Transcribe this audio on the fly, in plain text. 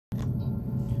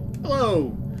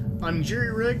Hello, I'm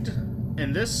Jerry Rigged,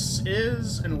 and this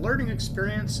is an learning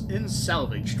experience in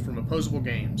Salvaged from Opposable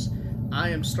Games. I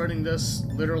am starting this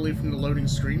literally from the loading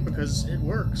screen because it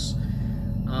works.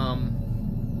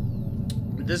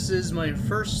 This is my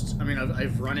first,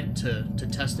 I've run it to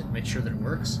test it and make sure that it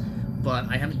works, but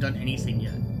I haven't done anything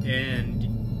yet.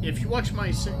 And if you watch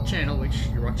my channel, which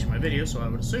you're watching my video, so I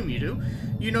would assume you do,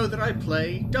 you know that I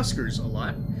play Duskers a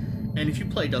lot. And if you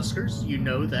play Duskers, you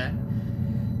know that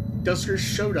Duskers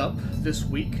showed up this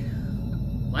week,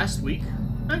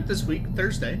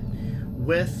 Thursday,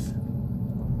 with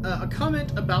a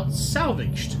comment about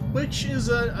Salvaged, which is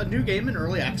a new game in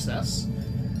early access.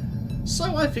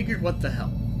 So I figured, what the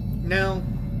hell. Now,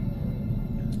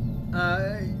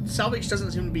 Salvaged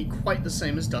doesn't seem to be quite the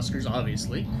same as Duskers,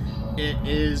 obviously. It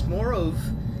is more of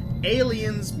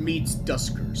Aliens meets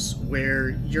Duskers, where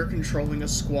you're controlling a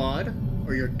squad,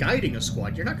 or you're guiding a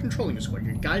squad. You're not controlling a squad,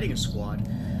 you're guiding a squad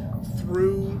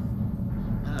through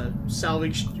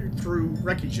through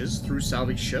wreckages, through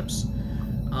salvaged ships.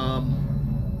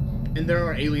 And there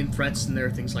are alien threats and there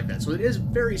are things like that. So it is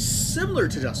very similar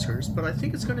to Duskers, but I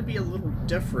think it's going to be a little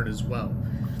different as well.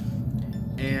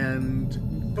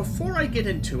 And before I get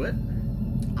into it,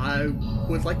 I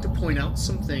would like to point out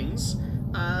some things.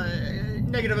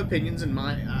 Negative opinions in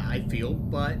I feel,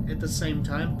 but at the same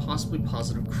time, possibly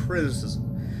positive criticism.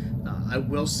 I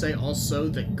will say also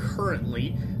that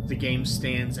currently the game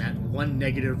stands at 1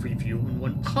 negative review and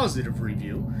 1 positive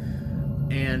review.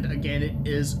 And again, it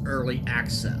is early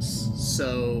access,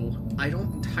 so I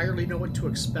don't entirely know what to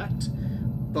expect,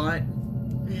 but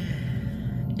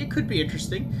it could be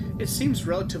interesting. It seems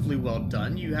relatively well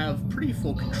done. You have pretty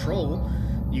full control.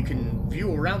 You can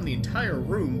view around the entire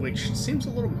room, which seems a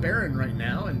little barren right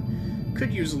now and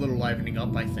could use a little livening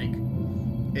up, I think.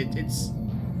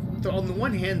 On the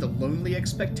one hand, the lonely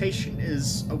expectation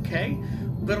is okay,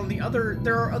 but on the other,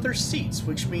 there are other seats,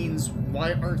 which means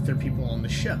why aren't there people on the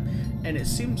ship? And it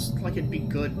seems like it'd be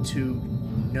good to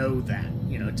know that,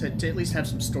 you know, to at least have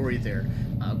some story there,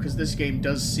 because this game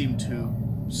does seem to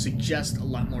suggest a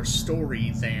lot more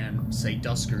story than, say,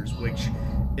 Duskers, which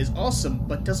is awesome,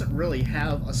 but doesn't really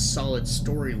have a solid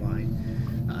storyline.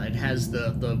 It has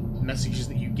the messages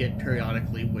that you get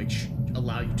periodically, which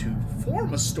allow you to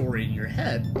form a story in your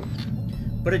head,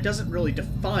 but it doesn't really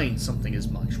define something as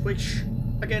much, which,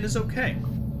 again, is okay.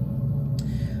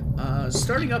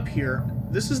 Starting up here,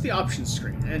 this is the options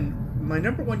screen, and my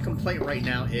 #1 complaint right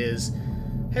now is,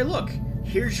 hey look,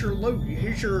 here's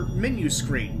your menu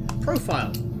screen.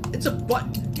 Profile. It's a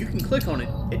button. You can click on it.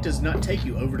 It does not take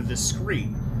you over to this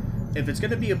screen. If it's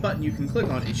going to be a button you can click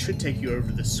on, it should take you over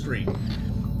to this screen.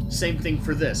 Same thing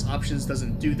for this. Options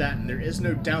doesn't do that, and there is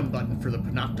no down button for the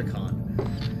Panopticon.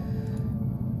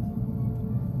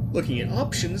 Looking at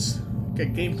options, got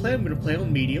gameplay, I'm going to play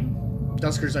on medium.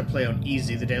 Duskers I play on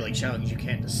easy, the daily challenge you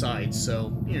can't decide,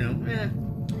 so, you know,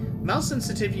 Mouse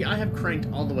sensitivity I have cranked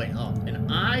all the way up,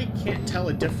 and I can't tell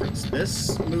a difference.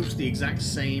 This moves the exact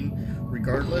same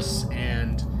regardless,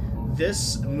 and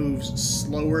this moves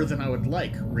slower than I would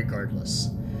like regardless.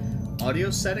 Audio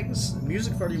settings,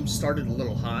 music volume started a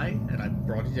little high, and I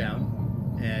brought it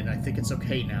down, and I think it's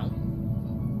okay now.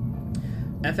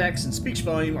 FX and speech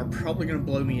volume are probably going to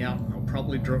blow me out, and I'll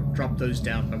probably drop those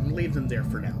down, but I'm going to leave them there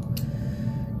for now.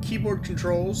 Keyboard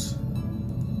controls.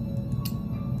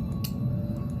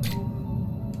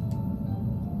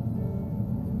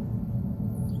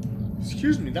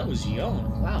 Excuse me, that was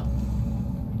yawn. Wow.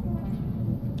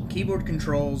 Keyboard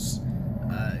controls.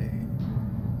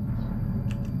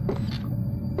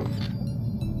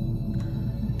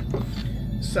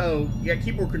 So, yeah,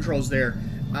 keyboard controls there.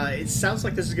 It sounds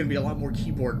like this is going to be a lot more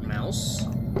keyboard and mouse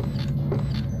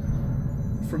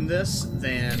from this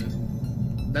than...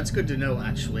 That's good to know,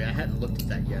 actually. I hadn't looked at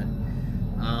that yet.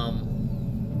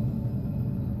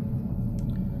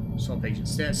 Swap agent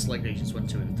stats, select agents 1,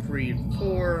 2, and 3, and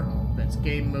 4. That's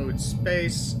game mode,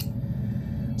 space.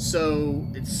 So,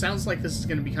 it sounds like this is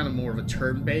going to be kind of more of a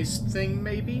turn-based thing,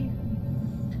 maybe?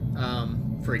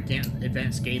 For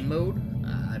advanced game mode.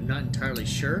 I'm not entirely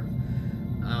sure.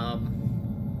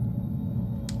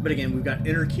 But again, we've got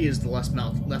enter key as the left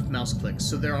mouse click.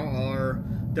 So there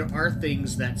are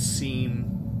things that seem...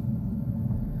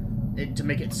 to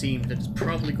make it seem that it's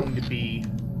probably going to be,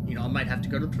 you know, I might have to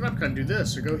go to the Panopticon and do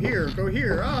this, or go here,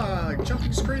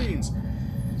 jumping screens.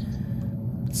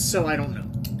 So I don't know.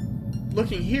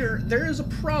 Looking here, there is a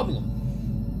problem.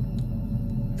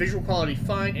 Visual quality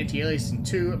fine, anti-aliasing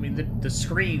 2, I mean, the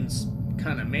screen's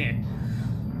kind of meh.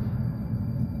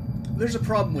 There's a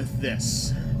problem with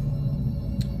this.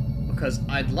 Because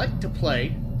I'd like to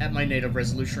play at my native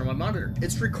resolution on my monitor.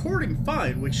 It's recording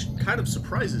fine, which kind of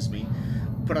surprises me,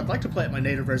 but I'd like to play at my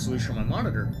native resolution on my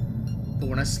monitor. But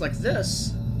when I select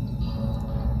this,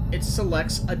 it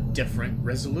selects a different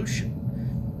resolution.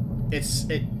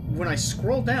 When I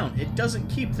scroll down, it doesn't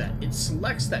keep that. It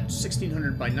selects that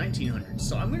 1600 by 1900.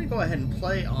 So I'm going to go ahead and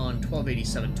play on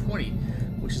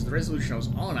 1280/720, which is the resolution I was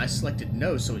on. I selected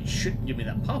no, so it shouldn't give me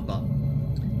that pop-up.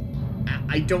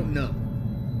 I don't know.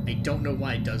 I don't know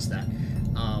why it does that.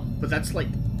 But that's like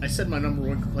I said, my number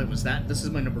one complaint was that. This is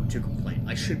my number two complaint.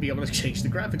 I should be able to change the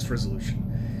graphics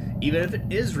resolution, even if it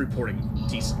is reporting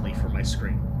decently for my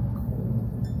screen,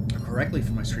 or correctly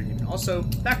for my screen even. Also,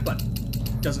 back button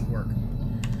doesn't work.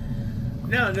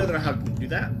 Now I know that I have to do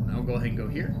that. I'll go ahead and go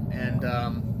here, and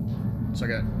so I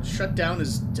got shut down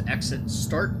is to exit.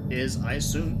 Start is, I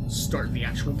assume, start the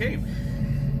actual game.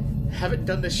 Haven't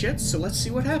done this yet, so let's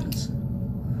see what happens.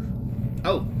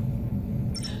 Oh,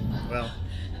 well.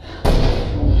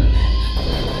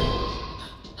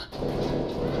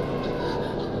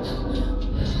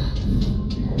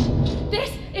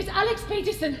 This is Alex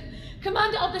Peterson,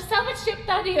 commander of the salvage ship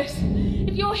Thaddeus.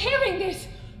 If you're hearing this,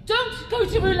 don't go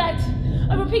to roulette.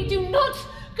 I repeat, do not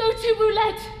go to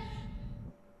roulette.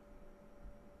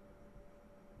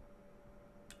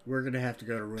 We're gonna have to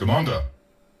go to roulette. Commander,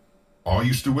 are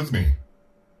you still with me?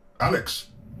 Alex,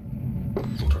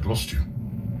 thought I'd lost you.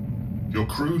 Your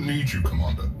crew needs you,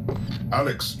 Commander.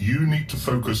 Alex, you need to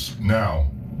focus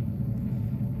now.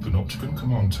 Panopticon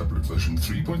Command Tablet version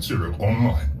 3.0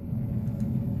 online.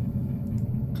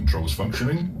 Controls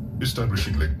functioning,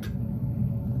 establishing link.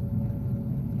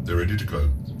 They're ready to go.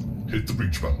 Hit the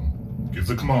breach button. Give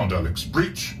the command, Alex.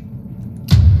 Breach!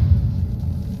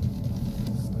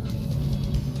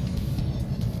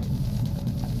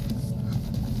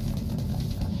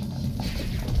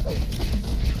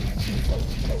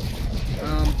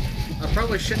 I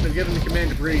probably shouldn't have given the command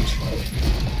to breach.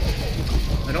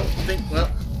 I don't think, well,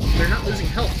 they're not losing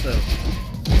health, though.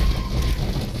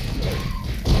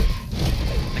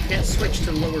 I can't switch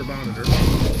to the lower monitor.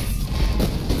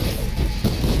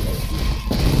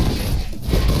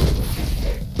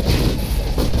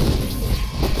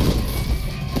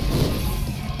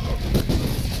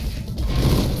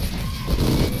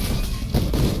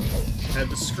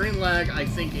 The screen lag, I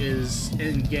think, is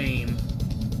in-game,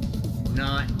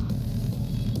 not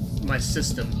my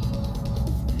system.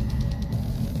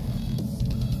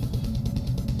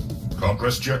 Can't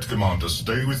rest yet, Commander.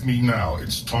 Stay with me now.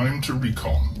 It's time to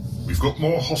recon. We've got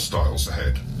more hostiles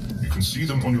ahead. You can see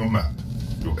them on your map.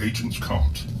 Your agents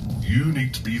can't. You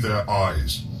need to be their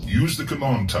eyes. Use the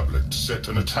command tablet to set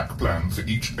an attack plan for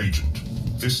each agent.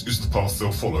 This is the path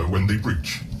they'll follow when they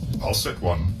breach. I'll set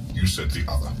one, you set the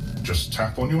other. Just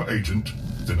tap on your agent,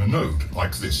 then a node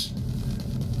like this.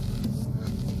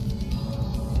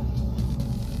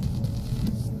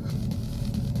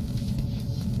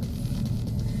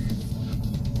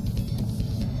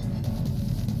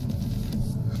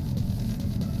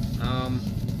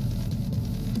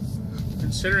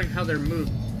 Considering how they're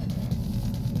moving.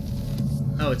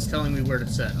 Oh, it's telling me where to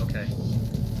set. Okay.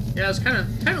 Yeah, I was kind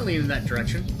of leaning in that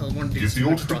direction. I wanted to give the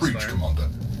order to breach, Commander.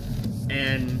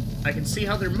 And I can see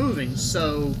how they're moving,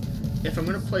 so if I'm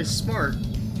going to play smart,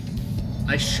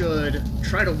 I should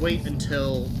try to wait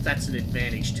until that's an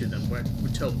advantage to them.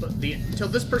 Until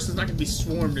this person's not going to be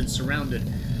swarmed and surrounded.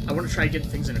 I want to try to get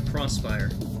things in a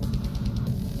crossfire.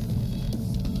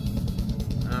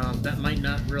 That might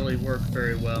not really work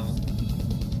very well.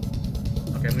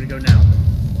 Okay, I'm going to go now.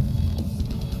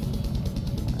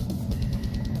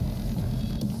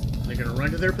 They're going to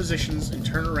run to their positions and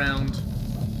turn around.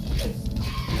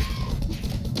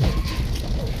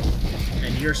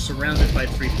 And you're surrounded by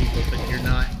 3 people, but you're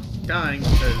not dying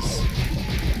because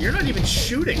you're not even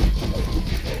shooting.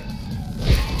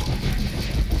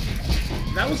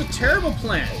 That was a terrible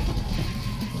plan.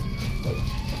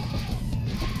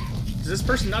 Does this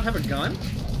person not have a gun?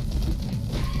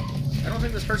 I don't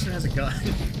think this person has a gun.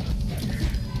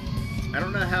 I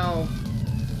don't know how...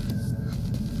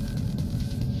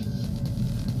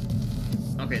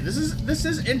 Okay, this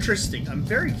is interesting. I'm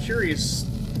very curious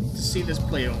to see this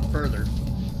play out further.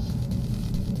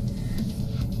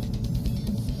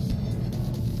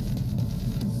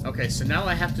 Okay, so now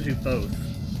I have to do both.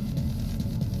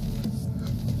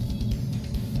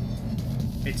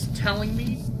 It's telling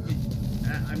me...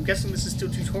 I'm guessing this is still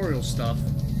tutorial stuff.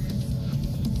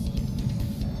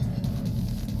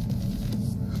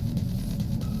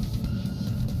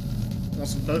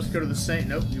 Wants them both to go to the same...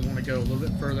 Nope, you want to go a little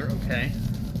bit further. Okay.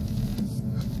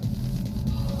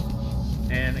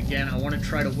 And again, I want to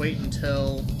try to wait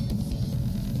until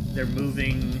they're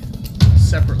moving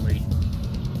separately.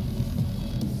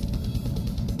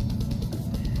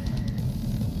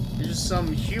 There's just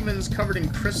some humans covered in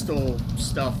crystal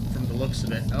stuff from the looks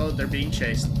of it. Oh, they're being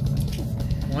chased.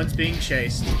 One's being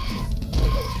chased.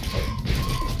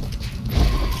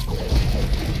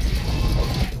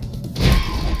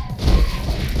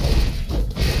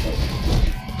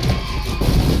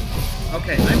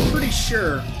 Okay, I'm pretty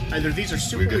sure either these are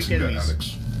super weak enemies. We're getting there,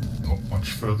 Alex. Not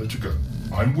much further to go.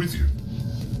 I'm with you.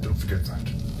 Don't forget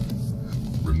that.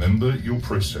 Remember your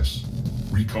process.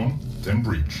 Recon, then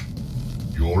breach.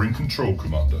 You're in control,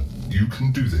 Commander. You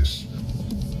can do this.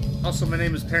 Also, my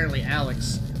name is apparently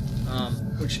Alex,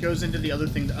 which goes into the other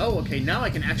thing. Oh, okay, now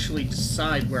I can actually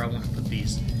decide where I want to put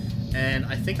these. And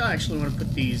I think I actually want to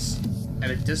put these at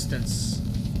a distance.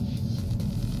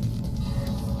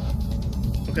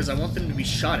 Because I want them to be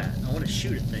shot at. I want to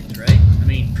shoot at things, right? I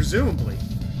mean, presumably.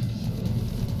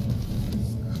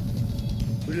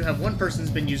 We do have one person's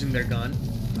been using their gun.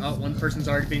 Oh, one person's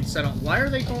already being set on. Why are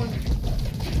they going...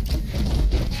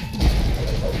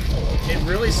 It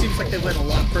really seems like they went a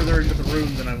lot further into the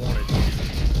room than I wanted.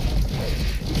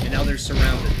 And now they're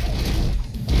surrounded.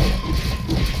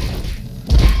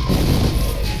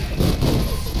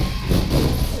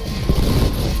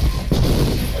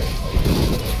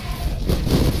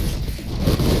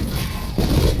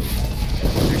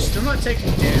 They're still not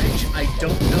taking damage. I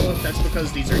don't know if that's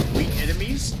because these are weak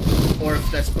enemies, or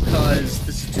if that's because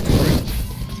this is tutorial.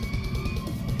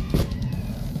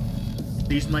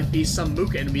 These might be some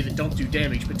mook enemy that don't do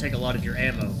damage, but take a lot of your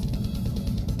ammo.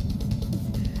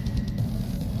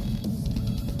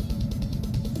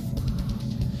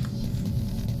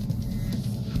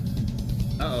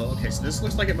 Uh-oh, okay, so this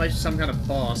looks like it might be some kind of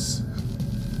boss.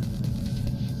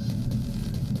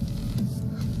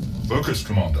 Focus,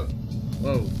 Commander.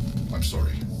 Whoa. I'm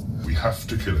sorry. We have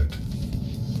to kill it.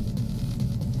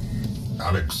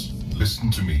 Alex,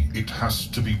 listen to me. It has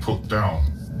to be put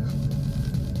down.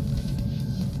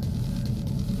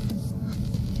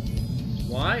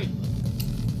 Why?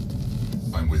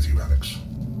 I'm with you, Alex.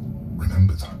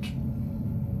 Remember that.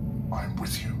 I'm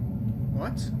with you.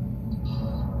 What?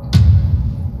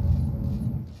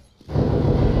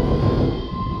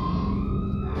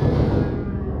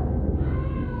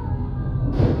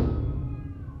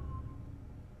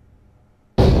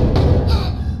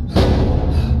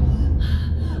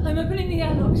 I'm opening the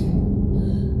airlocks.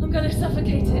 I'm gonna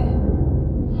suffocate it.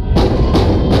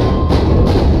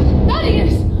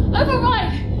 Thaddeus!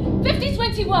 Override!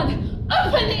 5021!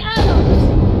 Open the airlocks!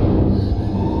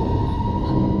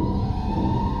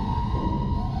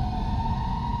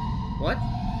 What?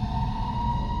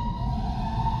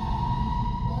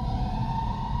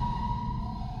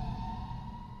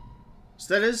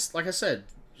 So that is, like I said,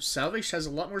 Salvaged has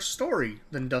a lot more story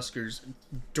than Dusker's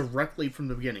directly from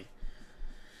the beginning.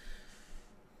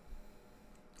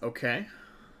 Okay.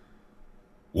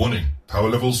 Warning. Power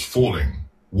levels falling.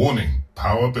 Warning.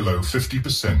 Power below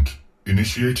 50%.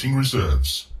 Initiating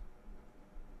reserves.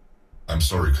 I'm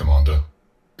sorry, Commander.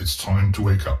 It's time to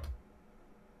wake up.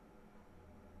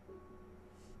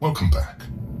 Welcome back.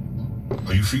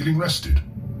 Are you feeling rested?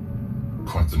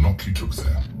 Quite the knock you took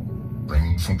there.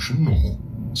 Brain function normal.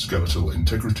 Skeletal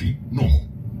integrity normal.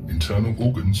 Internal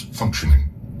organs functioning.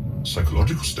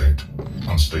 Psychological state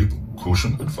unstable.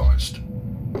 Caution advised.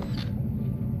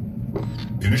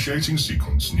 Initiating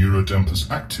sequence. Neurodampers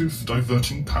active,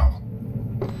 diverting power.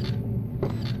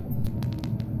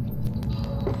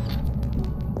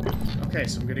 Okay,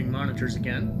 so I'm getting monitors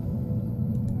again.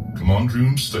 Command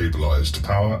room stabilized.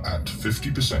 Power at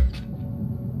 50%.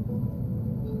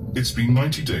 It's been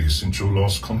 90 days since your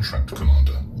last contract,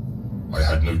 Commander. I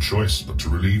had no choice but to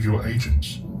relieve your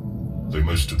agents. Though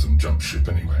most of them jumped ship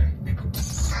anyway.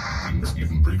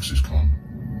 Even Briggs is gone.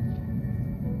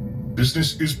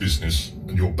 Business is business,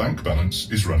 and your bank balance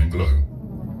is running low.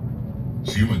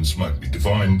 Humans might be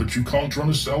divine, but you can't run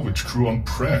a salvage crew on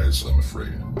prayers, I'm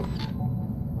afraid.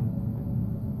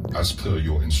 As per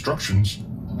your instructions,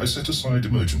 I set aside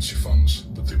emergency funds,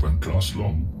 but they won't last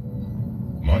long.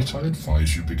 Might I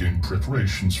advise you begin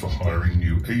preparations for hiring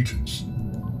new agents?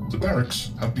 The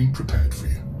barracks have been prepared for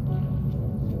you.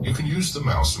 You can use the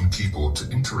mouse and keyboard to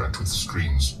interact with the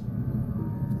screens.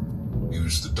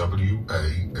 Use the W,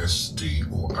 A, S, D,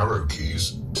 or arrow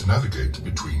keys to navigate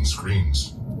between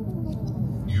screens.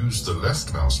 Use the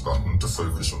left mouse button to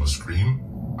focus on a screen,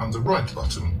 and the right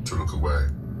button to look away.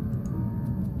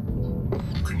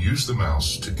 You can use the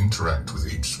mouse to interact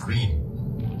with each screen.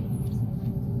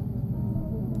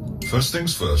 First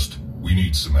things first, we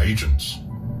need some agents.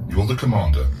 You're the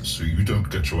commander, so you don't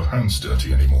get your hands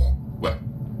dirty anymore. Well,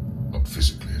 not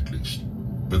physically at least.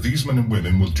 But these men and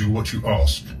women will do what you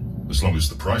ask, as long as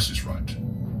the price is right.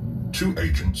 2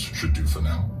 agents should do for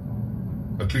now.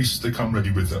 At least they come ready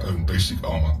with their own basic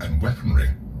armor and weaponry.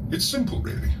 It's simple,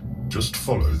 really. Just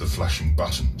follow the flashing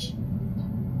buttons.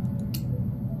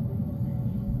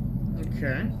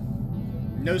 Okay.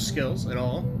 No skills at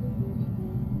all.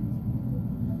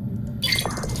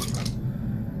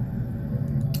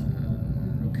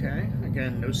 Okay.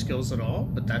 Again, no skills at all,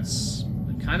 but that's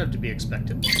kind of to be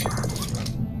expected.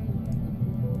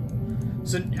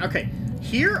 So, okay.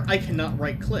 Here, I cannot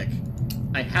right-click.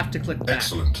 I have to click back.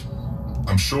 Excellent.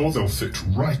 I'm sure they'll fit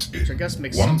right in. Which I guess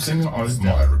makes One sense. thing I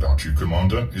admire about you,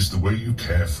 Commander, is the way you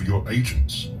care for your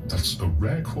agents. That's a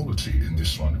rare quality in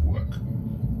this line of work.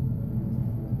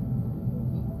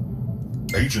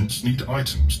 Agents need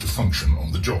items to function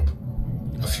on the job.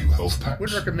 A few health packs,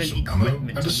 Would recommend some ammo,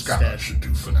 equipment and a scanner instead. should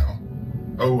do for now.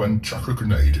 Oh, and chuck a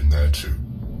grenade in there too.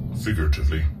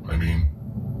 Figuratively, I mean.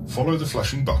 Follow the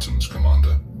flashing buttons,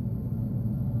 Commander.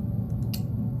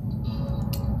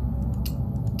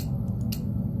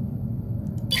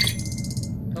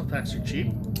 Health packs are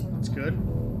cheap. That's good.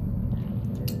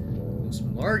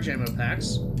 Some large ammo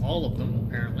packs. All of them,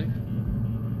 apparently.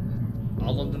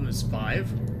 All of them is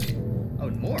 5. Oh,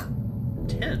 and more.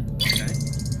 10. Okay.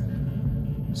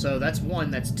 So that's 1,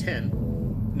 that's 10.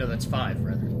 No, that's 5,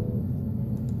 rather.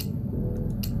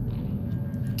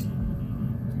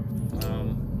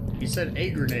 He said a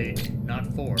grenade, not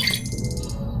 4. I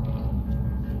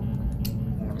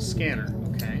want a scanner.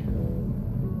 Okay.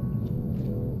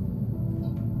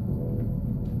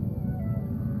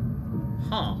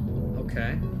 Huh.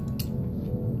 Okay.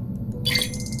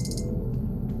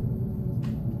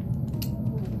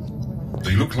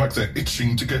 They look like they're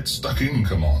itching to get stuck in,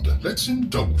 Commander. Let's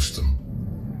indulge them.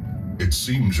 It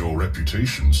seems your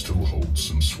reputation still holds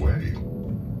some sway.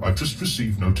 I've just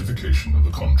received notification of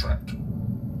a contract.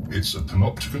 It's a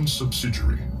Panopticon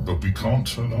subsidiary, but we can't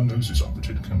turn our noses up at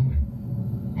it, can we?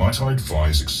 Might I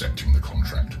advise accepting the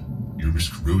contract? You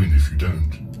risk ruin if you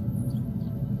don't.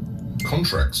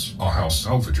 Contracts are how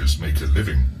salvagers make a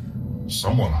living.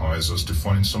 Someone hires us to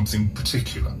find something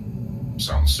particular.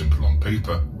 Sounds simple on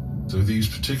paper, though these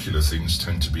particular things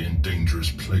tend to be in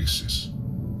dangerous places.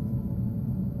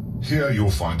 Here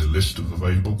you'll find a list of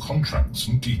available contracts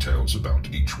and details about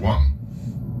each one.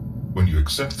 When you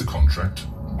accept the contract,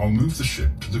 I'll move the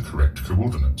ship to the correct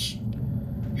coordinates.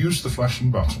 Use the flashing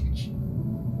buttons.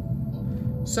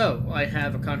 So, I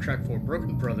have a contract for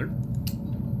Broken Brother.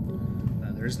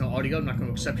 There is no audio, I'm not going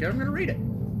to accept here, I'm going to read it.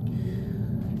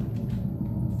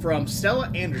 From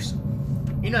Stella Anderson.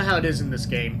 You know how it is in this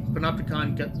game.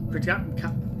 Panopticons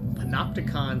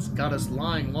got us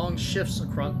flying long shifts,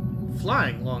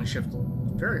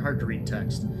 very hard to read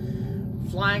text.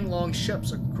 Flying long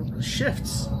shifts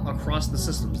across the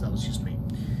systems, that was just me.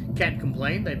 Can't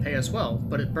complain, they pay us well,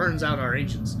 but it burns out our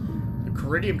engines. The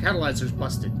Coridium catalyzer's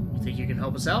busted. You think you can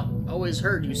help us out? Always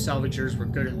heard you salvagers were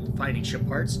good at finding ship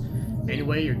parts.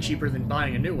 Anyway, you're cheaper than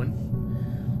buying a new one.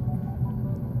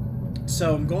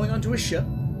 So I'm going onto a ship.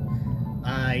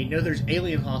 I know there's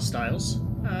alien hostiles.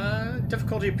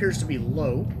 Difficulty appears to be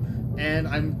low, and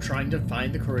I'm trying to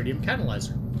find the Coridium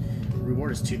catalyzer.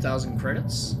 Reward is 2,000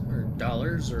 credits, or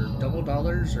dollars, or double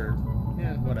dollars, or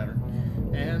yeah, whatever.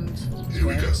 And Here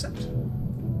we go. Accept.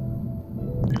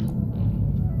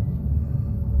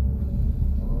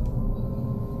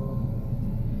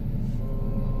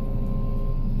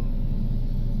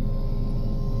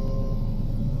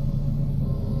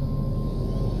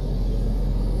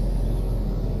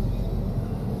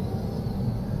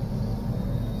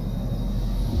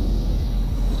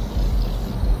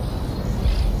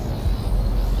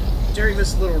 During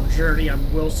this little journey, I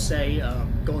will say,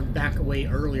 going back away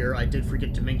earlier, I did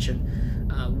forget to mention,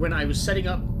 when I was setting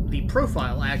up the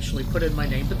profile, I actually put in my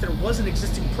name, but there was an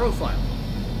existing profile.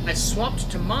 I swapped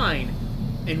to mine,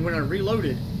 and when I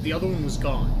reloaded, the other one was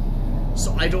gone.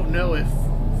 So I don't know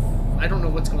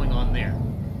what's going on there.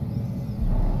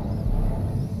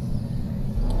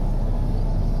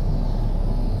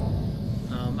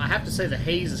 I have to say the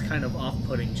haze is kind of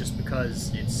off-putting just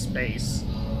because it's space.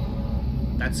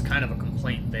 That's kind of a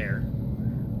complaint there.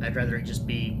 I'd rather it just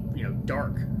be, you know,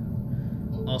 dark.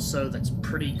 Also, that's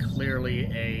pretty clearly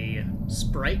a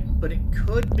sprite, but it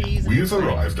could be... We've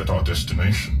arrived at our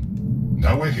destination.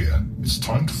 Now we're here, it's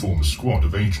time to form a squad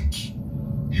of agents.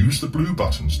 Use the blue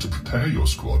buttons to prepare your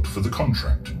squad for the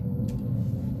contract.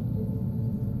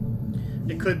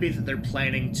 It could be that they're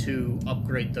planning to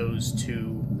upgrade those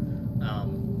to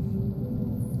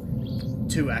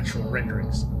actual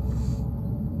renderings.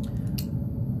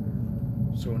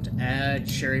 So we want to add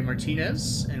Sherry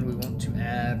Martinez, and we want to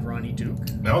add Ronnie Duke.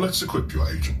 Now let's equip your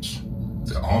agents.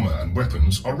 Their armor and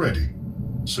weapons are ready,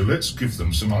 so let's give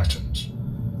them some items.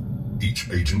 Each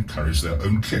agent carries their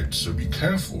own kit, so be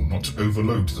careful not to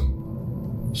overload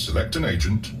them. Select an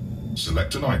agent,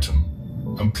 select an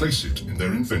item, and place it in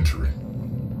their inventory.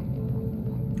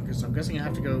 Okay, so I'm guessing I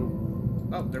have to go...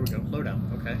 Oh, there we go. Loadout.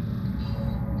 Okay.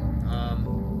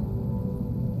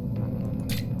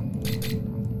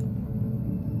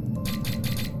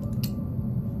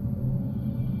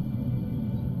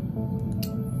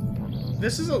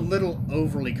 This is a little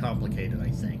overly complicated, I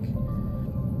think.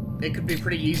 It could be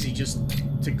pretty easy just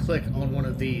to click on one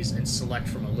of these and select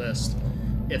from a list,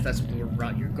 if that's the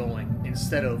route you're going,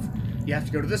 instead of you have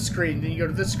to go to this screen, then you go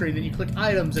to this screen, then you click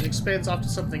items and it expands off to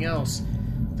something else.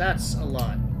 That's a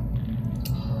lot.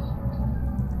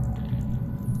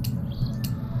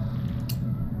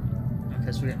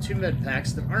 Okay, so we got 2 med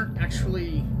packs that aren't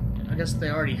actually... I guess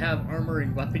they already have armor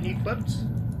and weapon equipped.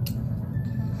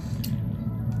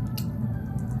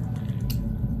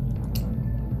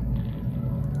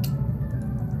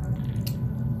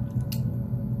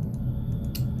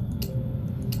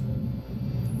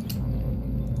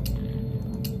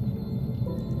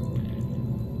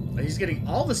 He's getting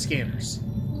all the scanners.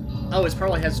 Oh, it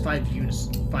probably has 5 uses.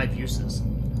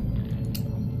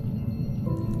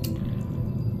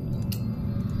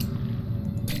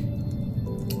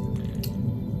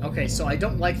 Okay, so I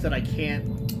don't like that I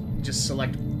can't just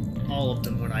select all of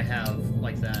them when I have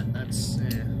like that. That's...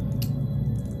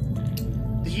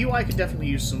 The UI could definitely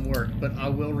use some work, but I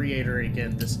will reiterate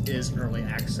again, this is early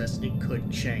access. It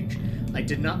could change. I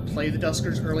did not play the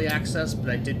Duskers early access, but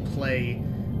I did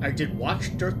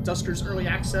watch Duskers early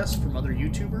access from other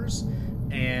YouTubers,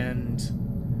 and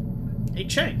it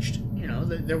changed. You know,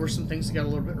 there were some things that got a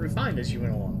little bit refined as you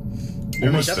went along.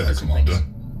 Almost there, Commander.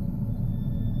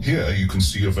 Here you can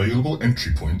see available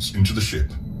entry points into the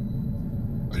ship.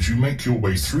 As you make your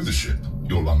way through the ship,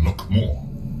 you'll unlock more.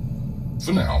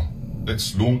 For now,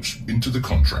 let's launch into the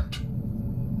contract.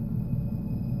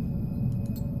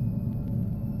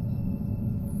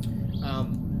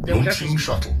 Launching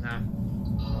shuttle.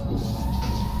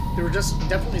 There were just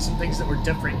definitely some things that were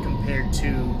different compared to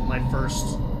my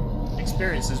first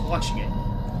experiences watching it.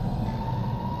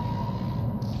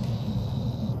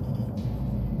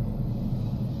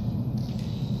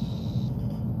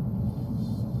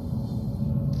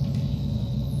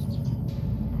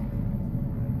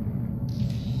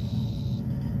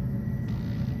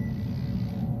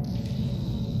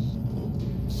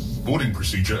 Boarding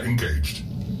procedure engaged.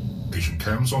 Agent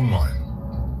cams online.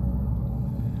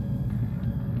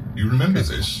 You remember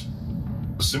this?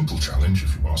 A simple challenge,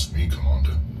 if you ask me,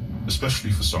 Commander,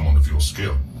 especially for someone of your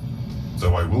skill.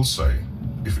 Though I will say,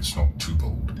 if it's not too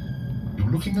bold, you're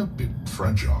looking a bit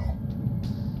fragile.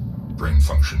 Brain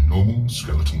function normal,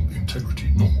 skeletal integrity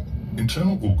normal,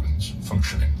 internal organs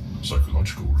functioning,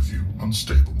 psychological review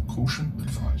unstable, caution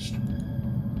advised.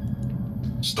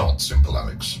 Start simple,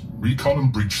 Alex. Recon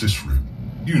and breach this room.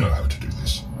 You know how to do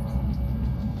this.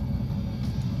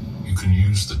 You can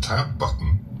use the tab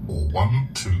button or 1,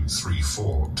 2, 3,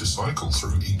 4 to cycle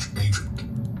through each agent.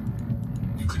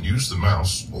 You can use the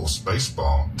mouse or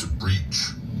spacebar to breach.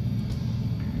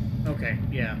 Okay,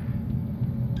 yeah.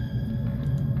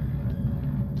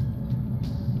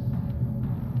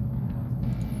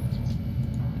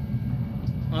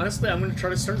 Honestly, I'm going to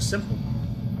try to start simple.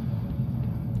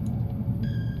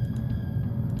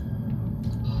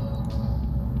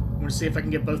 I'm going to see if I can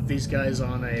get both these guys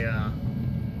on a...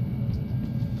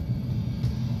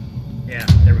 Yeah,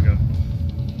 there we go.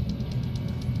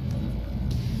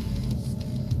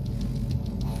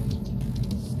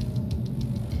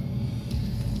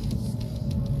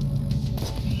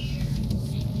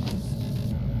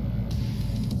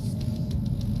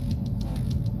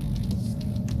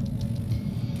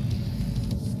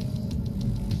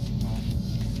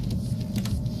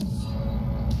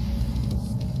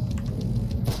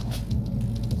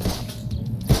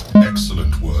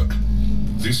 Excellent work.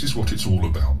 This is what it's all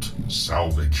about.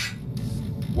 Salvage.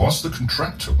 Whilst the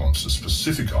contractor wants a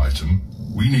specific item,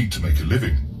 we need to make a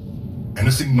living.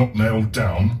 Anything not nailed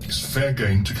down is fair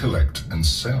game to collect and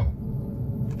sell.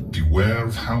 Beware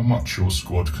of how much your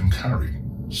squad can carry,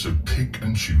 so pick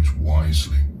and choose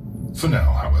wisely. For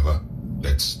now, however,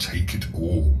 let's take it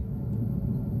all.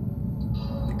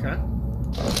 Okay.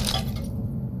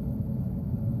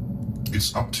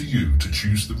 It's up to you to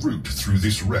choose the route through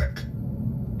this wreck.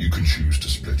 You can choose to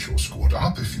split your squad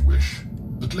up if you wish,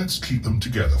 but let's keep them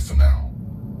together for now.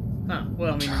 Huh,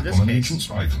 well, I mean, in Tap this on an case...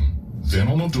 agent's icon, then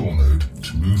on a door node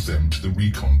to move them to the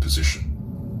recon position.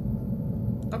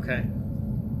 Okay.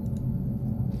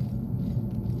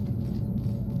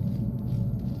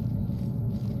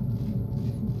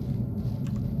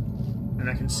 And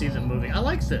I can see them moving. I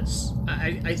like this.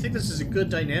 I think this is a good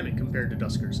dynamic compared to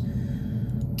Duskers.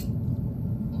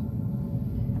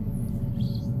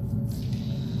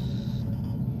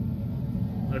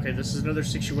 Okay, this is another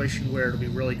situation where it'll be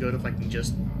really good if I can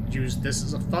just use this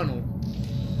as a funnel.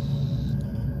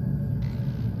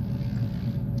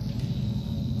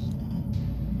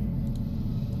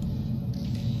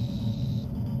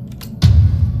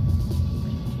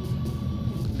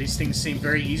 These things seem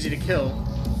very easy to kill.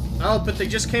 Oh, but they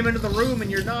just came into the room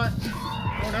and you're not.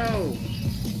 Oh no.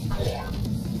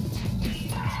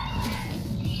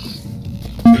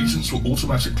 Agents will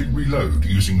automatically reload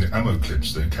using the ammo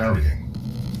clips they're carrying.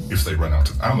 If they run out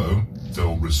of ammo,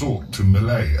 they'll resort to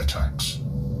melee attacks.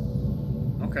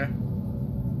 Okay.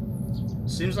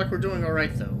 Seems like we're doing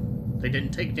alright though. They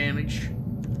didn't take damage.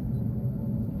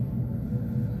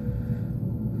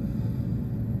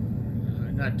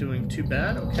 Not doing too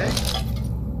bad, okay.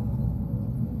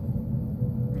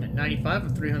 At 95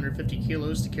 of 350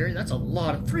 kilos to carry. That's a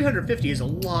lot of... 350 is a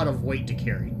lot of weight to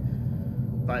carry,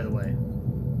 by the way.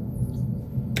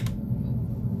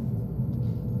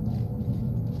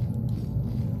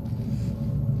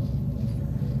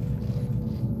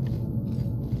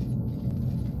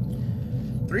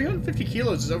 $350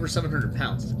 kilos is over 700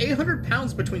 pounds. It's 800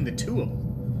 pounds between the two of them.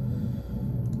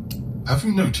 Have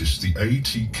you noticed the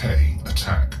ATK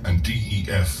attack and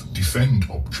DEF defend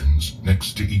options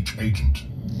next to each agent?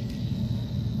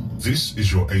 This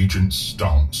is your agent's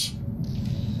stance.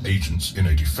 Agents in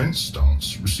a defense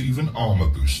stance receive an armor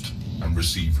boost and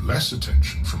receive less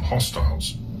attention from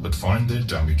hostiles, but find their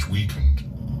damage weakened.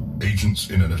 Agents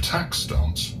in an attack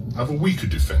stance have a weaker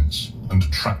defense and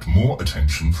attract more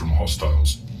attention from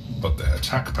hostiles, but their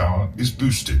attack power is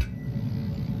boosted.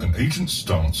 An agent's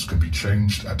stance can be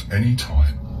changed at any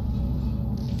time.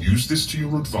 Use this to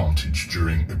your advantage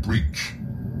during a breach.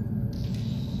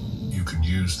 You can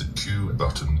use the Q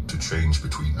button to change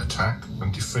between attack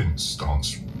and defense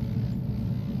stance.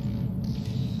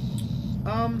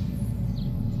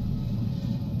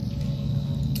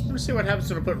 Let's see what happens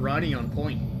when I put Roddy on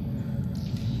point.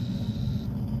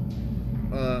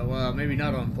 Well, maybe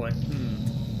not on point.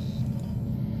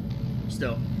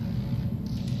 Still.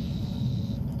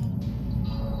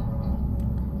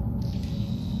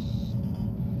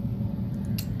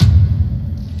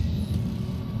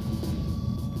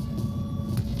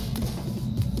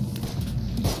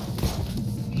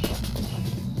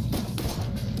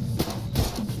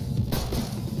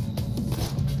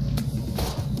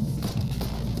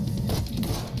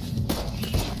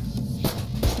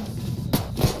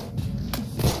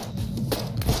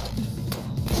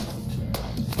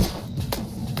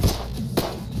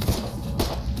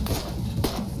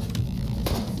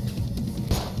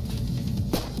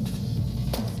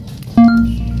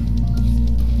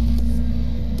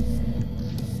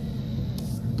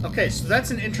 Okay, so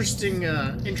that's an interesting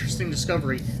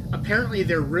discovery. Apparently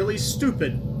they're really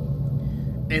stupid,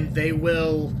 and they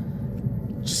will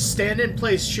just stand in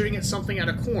place shooting at something at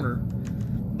a corner.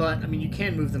 But, I mean, you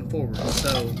can move them forward,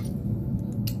 so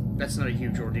that's not a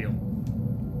huge ordeal.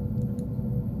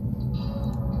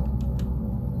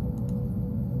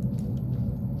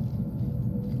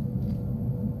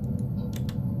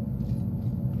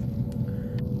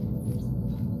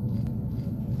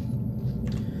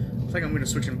 I think I'm going to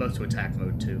switch them both to attack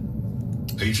mode, too.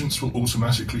 Agents will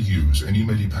automatically use any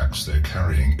medipacks they're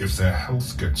carrying if their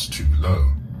health gets too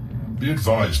low. Be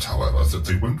advised, however, that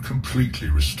they won't completely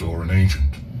restore an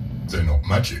agent. They're not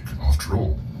magic, after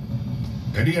all.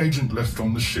 Any agent left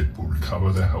on the ship will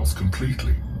recover their health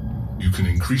completely. You can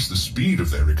increase the speed of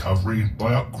their recovery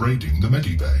by upgrading the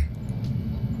medibay.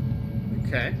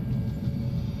 Okay.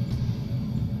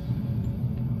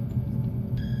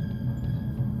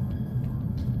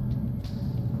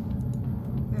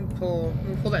 We'll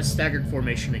pull that staggered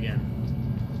formation again.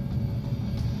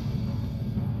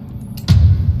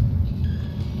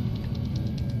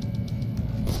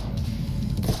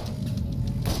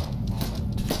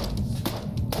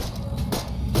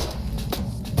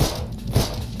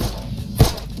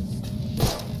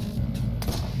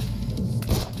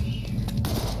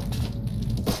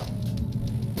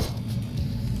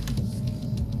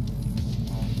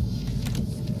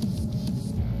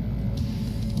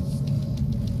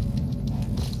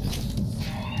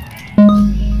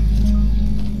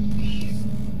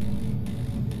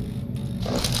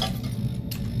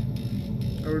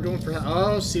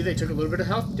 Oh, see, they took a little bit of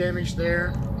health damage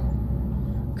there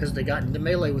because they got into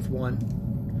melee with one,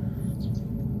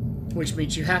 which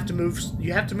means you have to move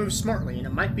smartly, and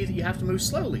it might be that you have to move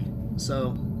slowly.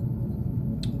 So,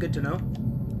 good to know.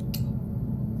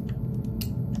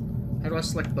 How do I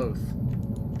select both?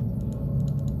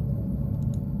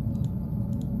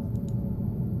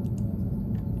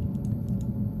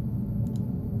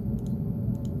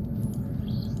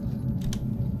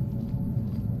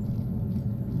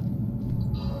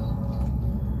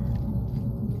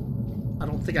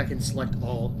 don't think I can select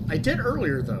all. I did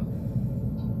earlier, though.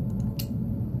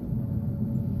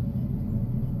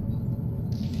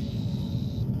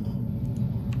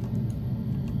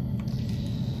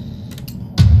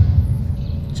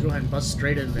 Let's go ahead and bust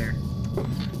straight in there.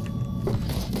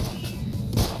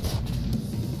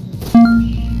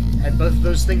 Had both of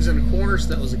those things in the corner, so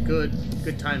that was a good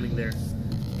timing there.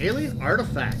 Alien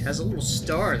artifact has a little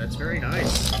star. That's very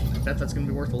nice. I bet that's going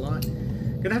to be worth a lot.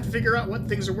 Gonna have to figure out what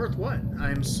things are worth what.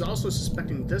 I'm also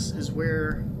suspecting this is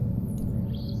where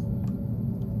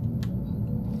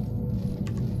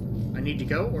I need to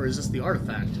go, or is this the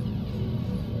artifact?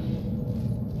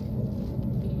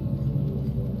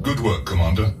 Good work,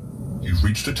 Commander. You've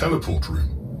reached a teleport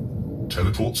room.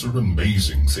 Teleports are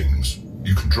amazing things.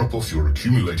 You can drop off your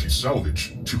accumulated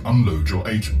salvage to unload your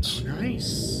agents.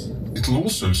 Nice. It'll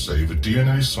also save a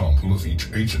DNA sample of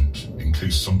each agent, in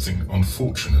case something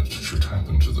unfortunate should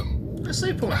happen to them. I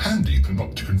say points. A handy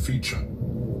panopticon feature.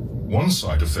 One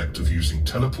side effect of using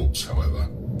teleports, however,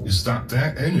 is that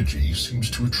their energy seems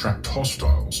to attract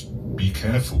hostiles. Be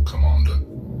careful, Commander.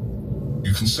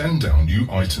 You can send down new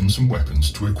items and weapons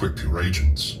to equip your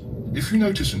agents. If you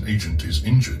notice an agent is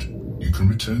injured, you can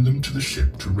return them to the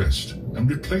ship to rest and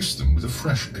replace them with a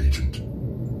fresh agent.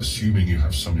 Assuming you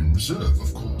have some in reserve,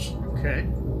 of course. Okay.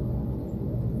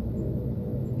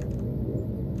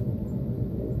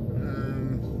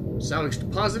 Salvage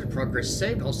deposited, progress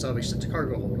saved, all salvage sent to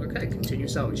cargo hold. Okay, continue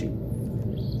salvaging.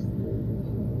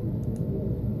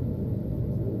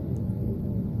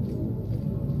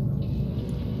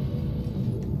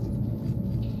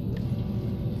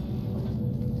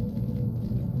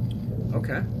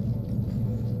 Okay.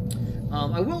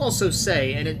 I will also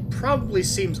say, and it probably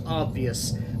seems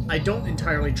obvious, I don't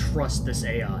entirely trust this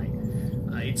AI.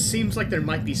 It seems like there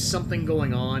might be something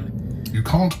going on. You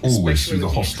can't always see the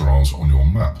hostiles on your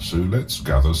map, so let's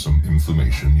gather some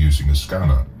information using a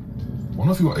scanner. One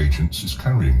of your agents is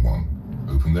carrying one.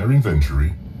 Open their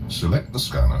inventory, select the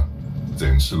scanner,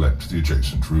 then select the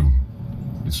adjacent room.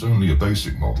 It's only a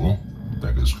basic model.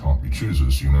 Beggars can't be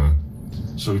choosers, you know.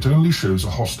 So it only shows a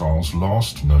hostile's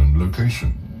last known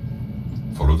location.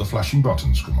 Follow the flashing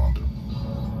buttons, Commander.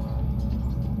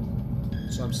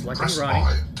 So I'm selecting Press right.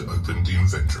 I to open the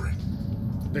inventory.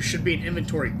 There should be an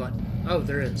inventory button. Oh,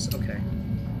 there is. Okay.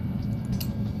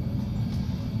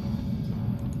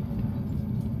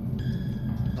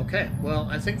 Okay, well,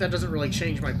 I think that doesn't really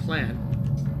change my plan.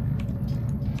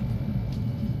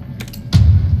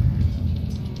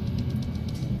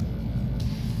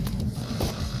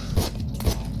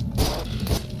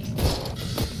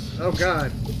 Oh,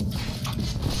 God.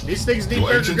 These things need Your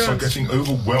better agents are guns. getting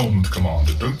overwhelmed,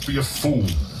 Commander. Don't be a fool.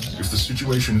 If the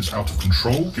situation is out of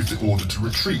control, give the order to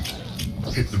retreat.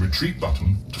 Hit the retreat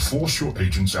button to force your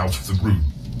agents out of the room.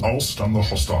 I'll stun the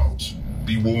hostiles.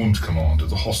 Be warned, Commander,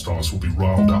 the hostiles will be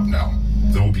riled up now.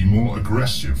 They'll be more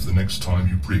aggressive the next time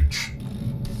you breach.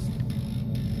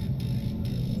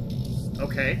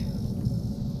 Okay.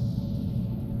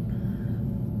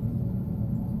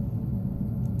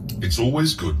 It's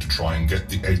always good to try and get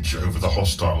the edge over the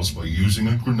hostiles by using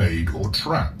a grenade or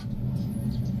trap.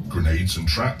 Grenades and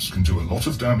traps can do a lot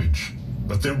of damage,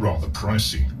 but they're rather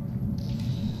pricey.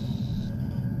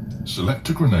 Select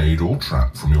a grenade or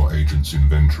trap from your agent's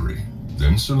inventory,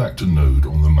 then select a node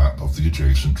on the map of the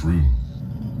adjacent room.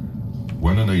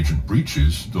 When an agent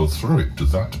breaches, they'll throw it to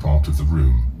that part of the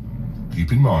room.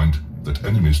 Keep in mind that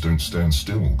enemies don't stand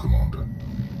still, Commander.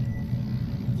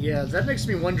 Yeah, that makes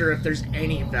me wonder if there's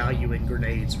any value in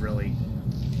grenades, really.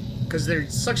 Because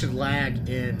there's such a lag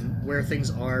in where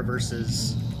things are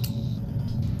versus...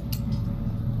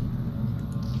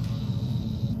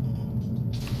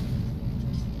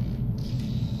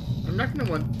 I'm not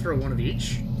going to throw one of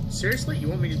each. Seriously? You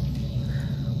want me to...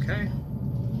 Okay.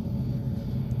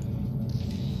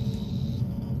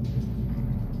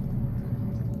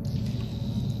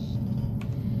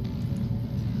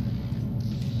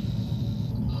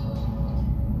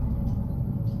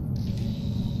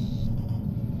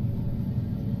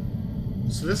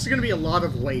 So this is going to be a lot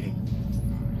of waiting,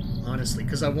 honestly,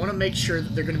 because I want to make sure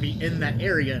that they're going to be in that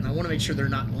area, and I want to make sure they're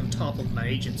not on top of my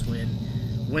agents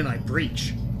when I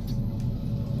breach.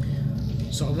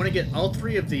 So I want to get all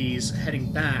three of these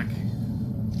heading back.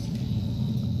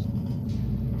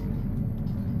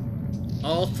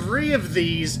 All three of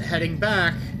these heading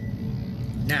back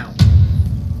now.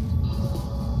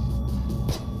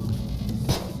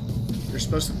 You're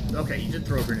supposed to... Okay, you did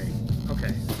throw a grenade.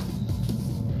 Okay.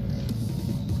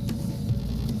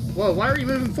 Whoa, why are you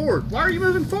moving forward? Why are you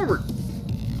moving forward?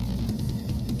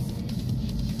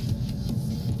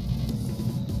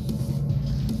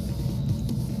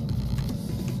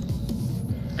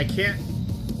 I can't...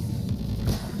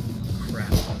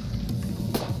 Crap.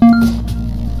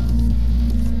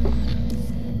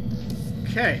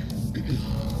 Okay.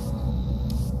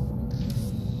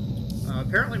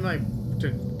 Apparently my...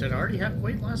 Did I already have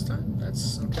weight last time?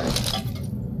 That's okay.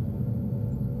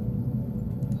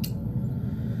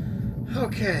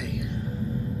 Okay.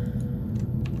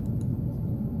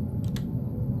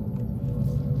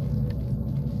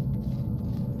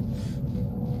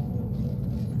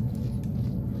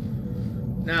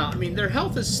 Now, I mean, their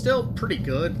health is still pretty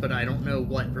good, but I don't know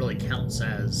what really counts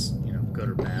as, you know, good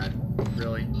or bad,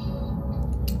 really.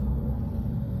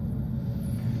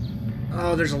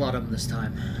 Oh, there's a lot of them this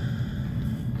time.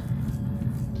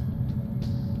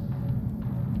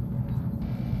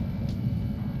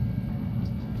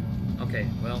 Okay,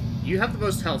 well, you have the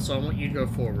most health, so I want you to go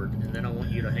forward, and then I want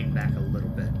you to hang back a little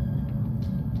bit.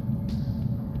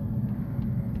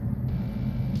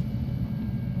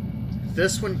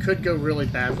 This one could go really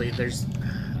badly. There's...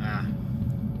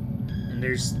 and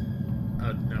there's...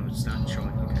 no, it's not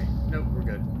showing. Okay. Nope, we're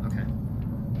good. Okay.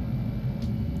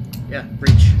 Yeah,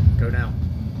 breach. Go now.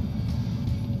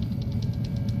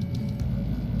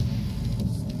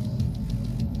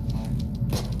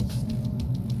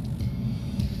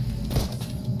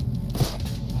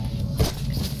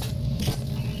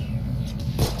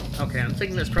 Okay, I'm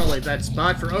thinking that's probably a bad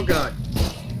spot for... Oh, God.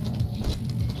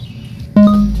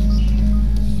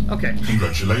 Okay.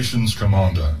 Congratulations,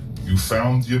 Commander. You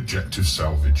found the objective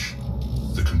salvage.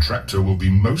 The contractor will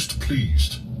be most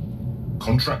pleased.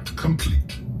 Contract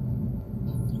complete.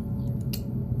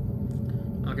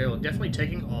 Okay, well, definitely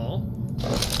taking all.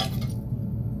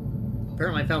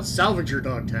 Apparently I found salvager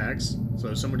dog tags,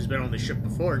 so someone who's been on the ship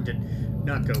before and did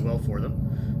not go well for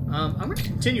them. I'm going to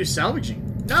continue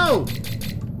salvaging. No!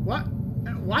 What?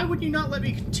 Why would you not let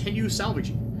me continue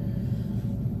salvaging?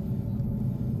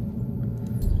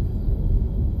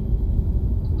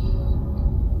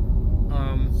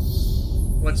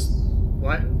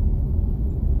 What?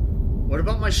 What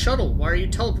about my shuttle? Why are you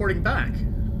teleporting back?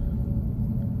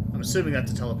 I'm assuming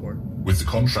that's a teleport. With the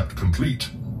contract complete,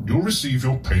 you'll receive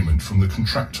your payment from the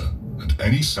contractor and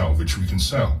any salvage we can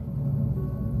sell.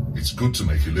 It's good to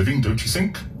make a living, don't you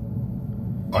think?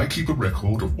 I keep a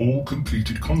record of all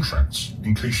completed contracts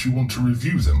in case you want to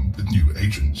review them with new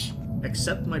agents.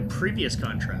 Except my previous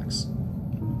contracts.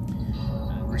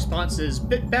 Response is,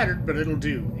 bit battered, but it'll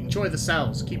do. Enjoy the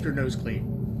salves. Keep your nose clean.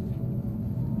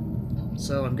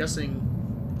 So, I'm guessing...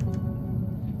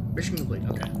 Mission complete.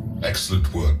 Okay.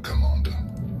 Excellent work, Commander.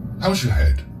 How's your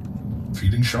head?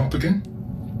 Feeling sharp again?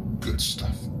 Good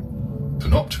stuff.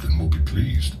 Panopticon will be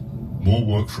pleased. More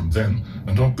work from them,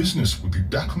 and our business will be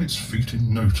back on its feet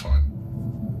in no time.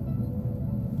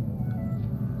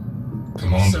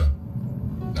 Commander,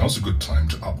 now's a good time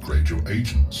to upgrade your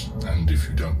agents, and if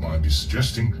you don't mind me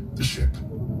suggesting, the ship.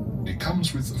 It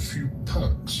comes with a few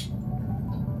perks.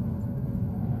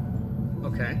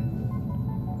 Okay.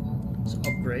 So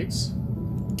upgrades.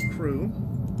 Crew.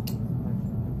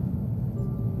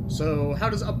 So how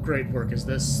does upgrade work? Is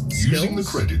this skills? Using the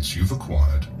credits you've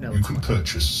acquired, No. you can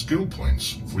purchase skill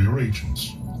points for your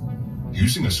agents.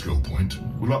 Using a skill point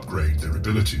will upgrade their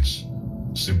abilities.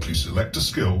 Simply select a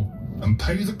skill and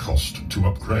pay the cost to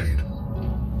upgrade.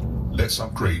 Let's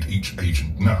upgrade each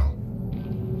agent now.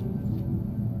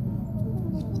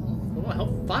 Oh,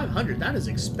 hell, 500, that is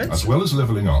expensive. As well as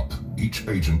leveling up, each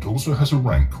agent also has a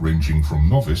rank ranging from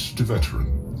novice to veteran.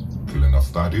 Kill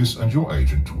enough baddies and your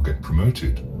agent will get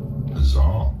promoted.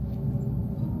 Huzzah!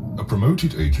 A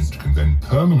promoted agent can then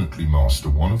permanently master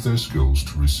one of their skills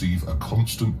to receive a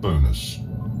constant bonus.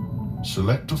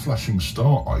 Select a flashing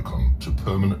star icon to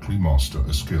permanently master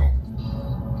a skill.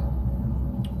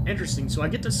 Interesting, so I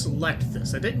get to select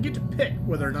this. I didn't get to pick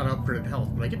whether or not I upgraded health,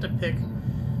 but I get to pick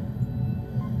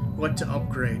what to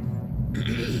upgrade.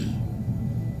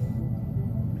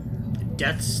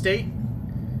 Death state?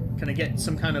 Can I get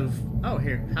some kind of... Oh,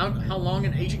 here. How long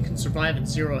an agent can survive at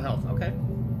 0 health. Okay.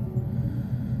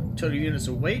 Total units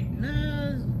of weight?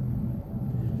 Nah.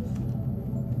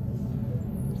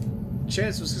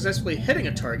 Chance of successfully hitting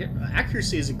a target.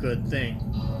 Accuracy is a good thing.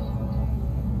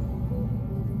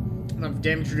 Amount of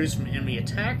damage reduced from enemy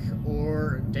attack,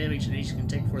 or damage an agent can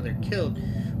take before they're killed,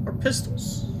 or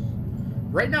pistols.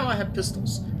 Right now I have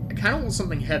pistols. I kind of want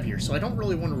something heavier, so I don't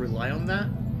really want to rely on that.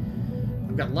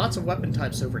 I've got lots of weapon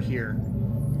types over here,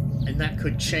 and that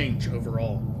could change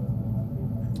overall.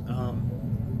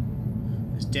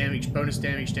 There's damage, bonus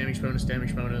damage, damage bonus,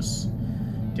 damage bonus,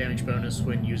 damage bonus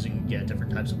when using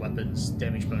different types of weapons,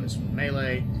 damage bonus from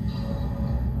melee.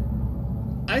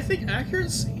 I think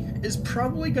accuracy is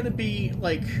probably going to be,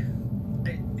 like,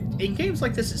 in games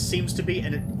like this, it seems to be,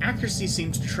 and accuracy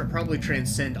seems to probably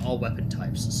transcend all weapon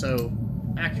types. So,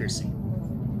 accuracy.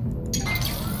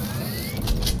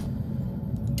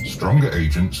 Stronger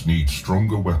agents need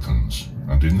stronger weapons,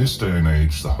 and in this day and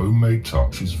age, the homemade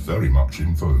touch is very much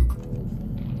in vogue.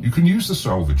 You can use the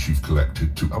salvage you've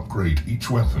collected to upgrade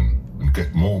each weapon and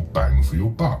get more bang for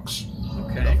your bucks.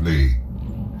 Okay. Lovely.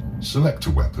 Select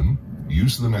a weapon,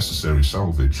 use the necessary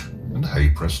salvage, and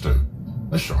hey presto,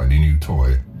 a shiny new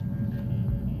toy.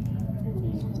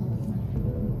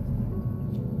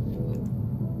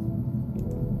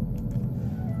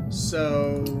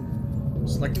 So,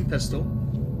 selecting pistol.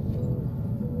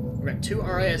 We've got 2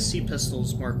 RISC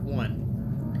pistols, Mark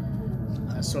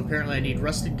 1. So apparently I need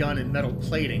rusted gun and metal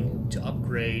plating to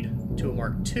upgrade to a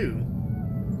Mark 2.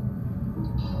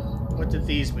 What did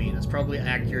these mean? That's probably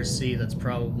accuracy, that's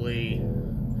probably...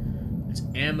 it's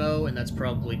ammo, and that's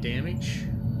probably damage.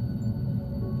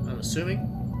 I'm assuming.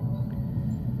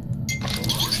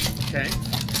 Okay.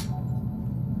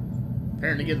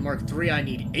 Apparently to get the Mark 3 I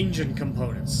need engine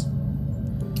components.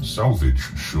 Salvage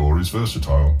sure is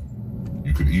versatile.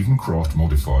 You can even craft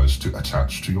modifiers to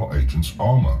attach to your agent's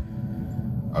armor.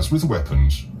 As with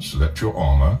weapons, select your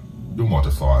armor, your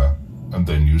modifier, and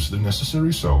then use the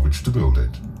necessary salvage to build it.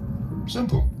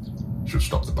 Simple. Should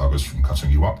stop the buggers from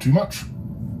cutting you up too much.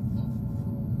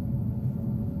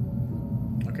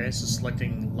 Okay, so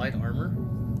selecting light armor.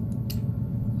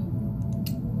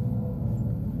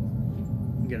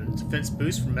 Get a defense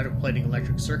boost from metal plating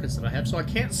electric circuits that I have, so I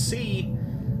can't see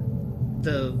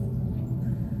the...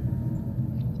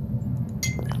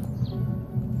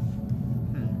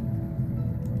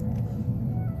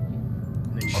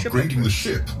 Upgrading the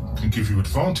ship can give you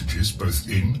advantages both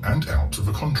in and out of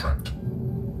a contract.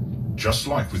 Just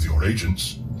like with your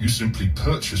agents, you simply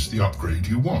purchase the upgrade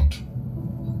you want.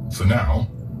 For now,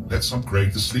 let's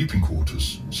upgrade the sleeping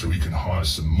quarters so we can hire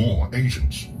some more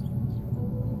agents.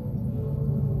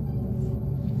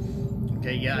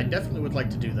 Okay, yeah, I definitely would like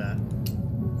to do that.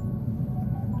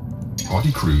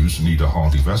 Hardy crews need a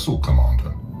hardy vessel,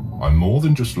 Commander. I'm more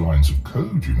than just lines of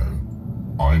code, you know.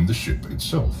 I'm the ship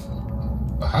itself.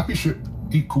 A happy ship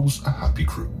equals a happy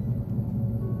crew.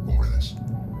 More or less.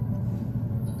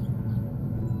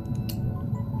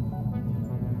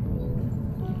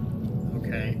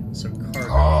 Okay, so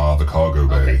cargo. Ah, the cargo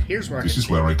bay. Okay, here's where This is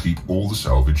where I keep all the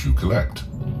salvage you collect.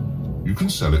 You can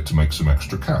sell it to make some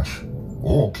extra cash,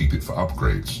 or keep it for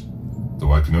upgrades.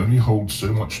 Though I can only hold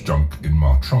so much junk in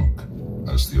my trunk,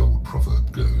 as the old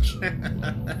proverb goes.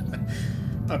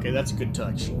 Okay, that's a good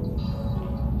touch.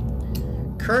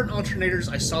 Current alternators,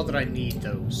 I saw that I need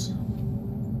those.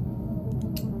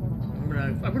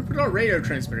 I'm gonna put it on radio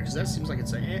transmitter because that seems like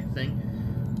it's a thing.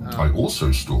 I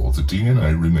also store the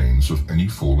DNA remains of any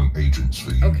fallen agents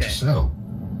for you to sell.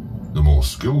 The more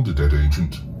skilled a dead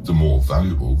agent, the more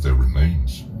valuable their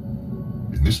remains.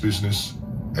 In this business,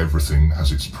 everything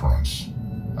has its price.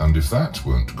 And if that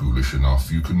weren't ghoulish enough,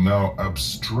 you can now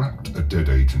abstract a dead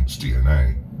agent's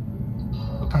DNA.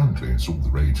 Apparently, it's all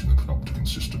the rage in the Panopticon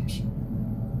systems.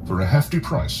 For a hefty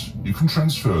price, you can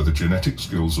transfer the genetic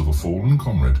skills of a fallen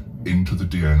comrade into the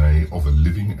DNA of a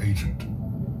living agent.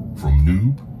 From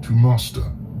noob to master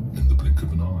in the blink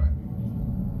of an eye.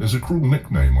 There's a cruel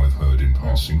nickname I've heard in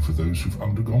passing for those who've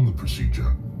undergone the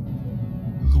procedure.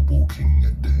 The Walking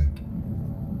Dead.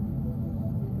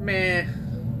 Meh.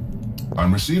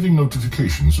 I'm receiving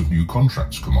notifications of new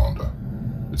contracts, Commander.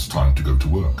 It's time to go to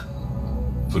work.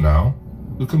 For now,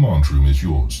 the command room is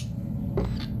yours.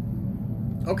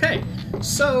 Okay,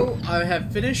 so I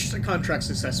have finished a contract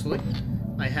successfully.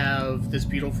 I have this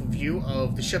beautiful view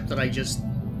of the ship that I just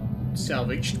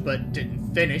salvaged but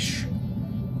didn't finish.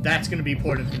 That's going to be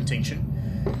point of contention.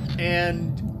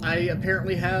 And I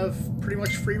apparently have pretty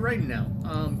much free reign now.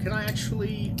 Can I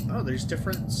actually... Oh, there's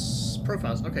different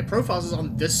profiles. Okay, profiles is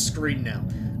on this screen now.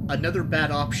 Another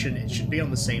bad option, it should be on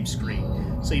the same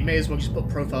screen. So you may as well just put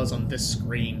profiles on this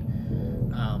screen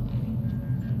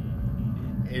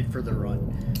for the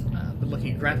run. But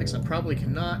looking at graphics, I probably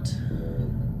cannot...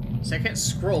 See, I can't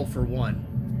scroll for one.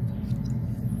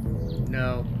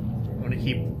 No. I want to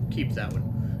keep that one.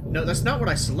 No, that's not what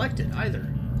I selected either.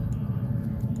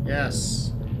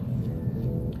 Yes.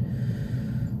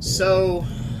 So,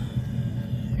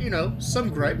 you know, some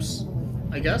gripes,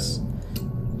 I guess.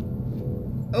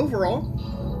 Overall,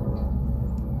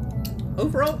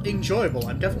 enjoyable.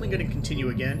 I'm definitely going to continue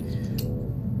again.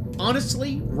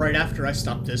 Honestly, right after I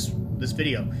stop this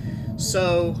video.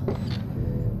 So,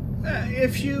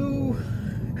 if you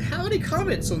have any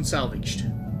comments on Salvaged,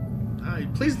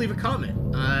 please leave a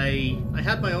comment. I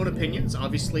have my own opinions.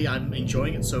 Obviously, I'm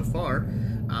enjoying it so far.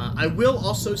 I will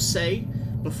also say,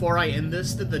 before I end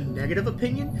this that the negative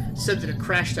opinion said that it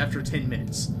crashed after 10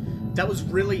 minutes. That was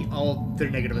really all their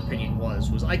negative opinion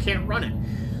was I can't run it.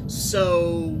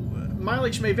 So,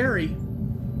 mileage may vary.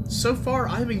 So far,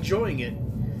 I'm enjoying it.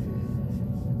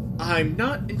 I'm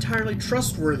not entirely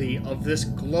trustworthy of this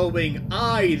glowing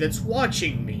eye that's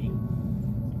watching me.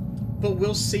 But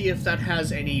we'll see if that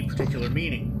has any particular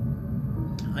meaning.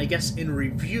 I guess in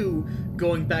review,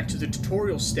 going back to the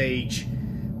tutorial stage,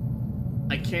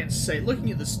 I can't say...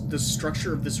 Looking at the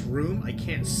structure of this room, I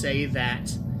can't say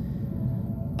that...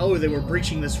 Oh, they were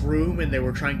breaching this room and they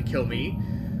were trying to kill me.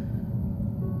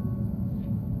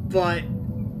 But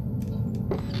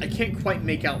I can't quite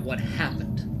make out what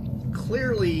happened.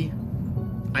 Clearly,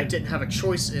 I didn't have a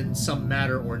choice in some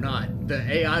matter or not. The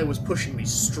AI was pushing me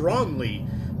strongly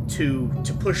to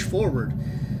push forward.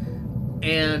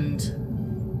 And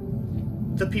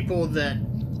the people that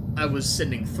I was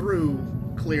sending through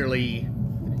clearly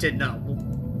did not,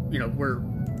 were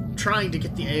trying to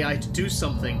get the AI to do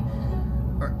something,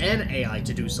 or an AI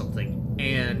to do something,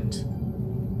 and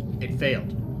it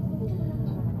failed.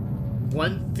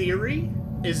 One theory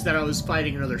is that I was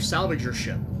fighting another salvager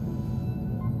ship.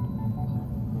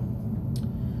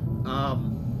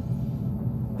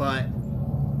 But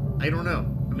I don't know.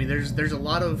 I mean, there's a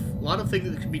lot of things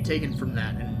that could be taken from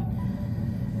that, and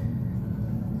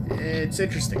it's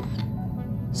interesting.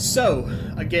 So,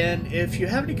 again, if you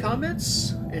have any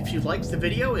comments, if you liked the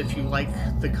video, if you like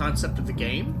the concept of the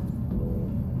game,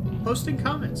 post in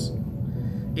comments.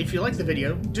 If you like the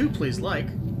video, do please like.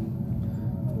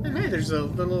 And hey, there's a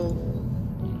little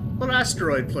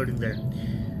asteroid floating there.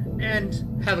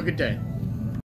 And have a good day.